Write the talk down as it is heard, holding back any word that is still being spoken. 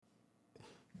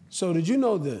So did you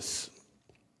know this?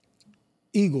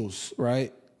 Eagles,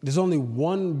 right? There's only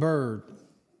one bird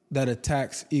that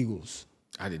attacks eagles.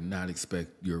 I did not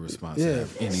expect your response to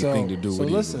have anything to do with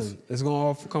eagles. So listen, it's going to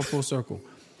all come full circle.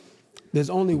 There's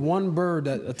only one bird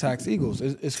that attacks eagles.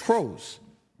 It's crows,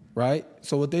 right?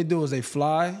 So what they do is they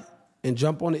fly and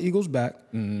jump on the eagle's back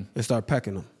and start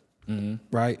pecking them,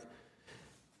 right?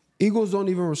 Eagles don't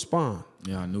even respond.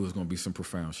 Yeah, I knew it was going to be some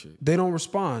profound shit. They don't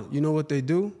respond. You know what they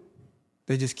do?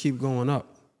 They just keep going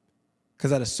up.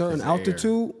 Because at a certain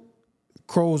altitude,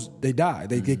 crows, they die.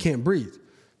 They can't breathe.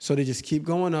 So they just keep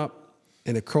going up,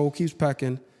 and the crow keeps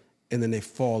pecking, and then they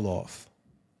fall off.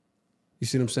 You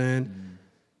see what I'm saying?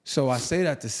 So I say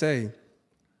that to say,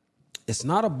 it's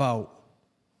not about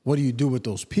what do you do with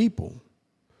those people.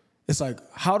 It's like,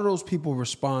 how do those people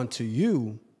respond to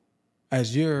you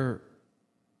as you're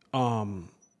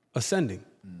ascending?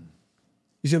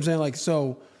 You see what I'm saying? Like,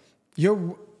 so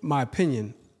my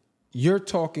opinion, you're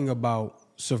talking about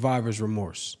survivor's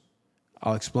remorse.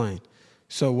 I'll explain.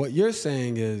 So what you're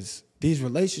saying is these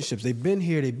relationships, they've been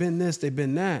here, they've been this, they've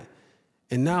been that,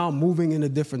 and now I'm moving in a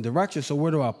different direction. So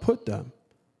where do I put them?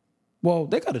 Well,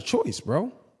 they got a choice,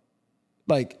 bro.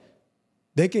 Like,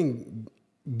 they can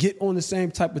get on the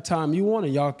same type of time you want,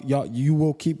 and you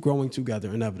will keep growing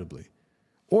together inevitably.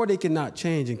 Or they can not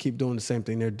change and keep doing the same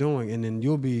thing they're doing, and then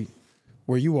you'll be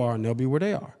where you are and they'll be where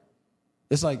they are.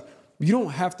 It's like, you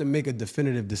don't have to make a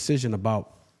definitive decision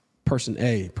about person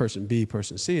A, person B,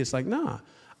 person C. It's like, nah,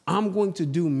 I'm going to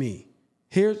do me.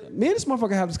 Me and this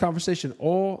motherfucker have this conversation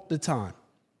all the time.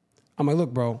 I'm like,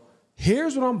 look, bro,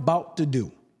 here's what I'm about to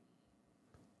do.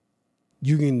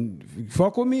 You can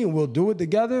fuck with me and we'll do it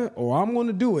together, or I'm going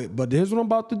to do it, but here's what I'm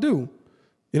about to do.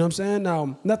 You know what I'm saying?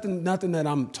 Now, nothing that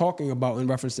I'm talking about in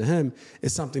reference to him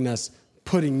is something that's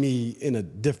putting me in a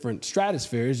different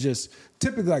stratosphere. It's just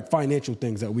typically like financial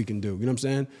things that we can do. You know what I'm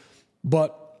saying?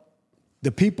 But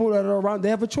the people that are around, they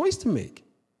have a choice to make.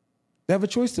 They have a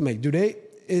choice to make.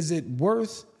 Is it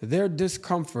worth their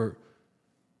discomfort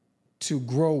to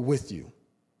grow with you?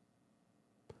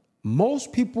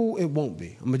 Most people, it won't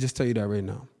be. I'm going to just tell you that right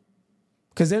now.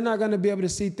 Because they're not going to be able to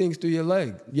see things through your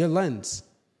lens.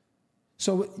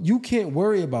 So you can't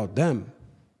worry about them.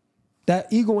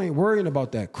 That ego ain't worrying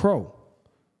about that crow.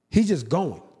 He's just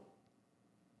going.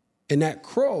 And that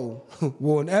crow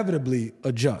will inevitably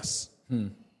adjust.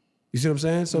 You see what I'm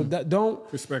saying? So that don't...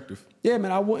 Perspective. Yeah,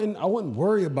 man, I wouldn't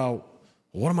worry about,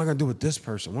 what am I going to do with this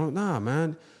person? Well, nah,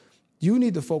 man. You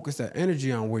need to focus that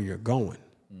energy on where you're going.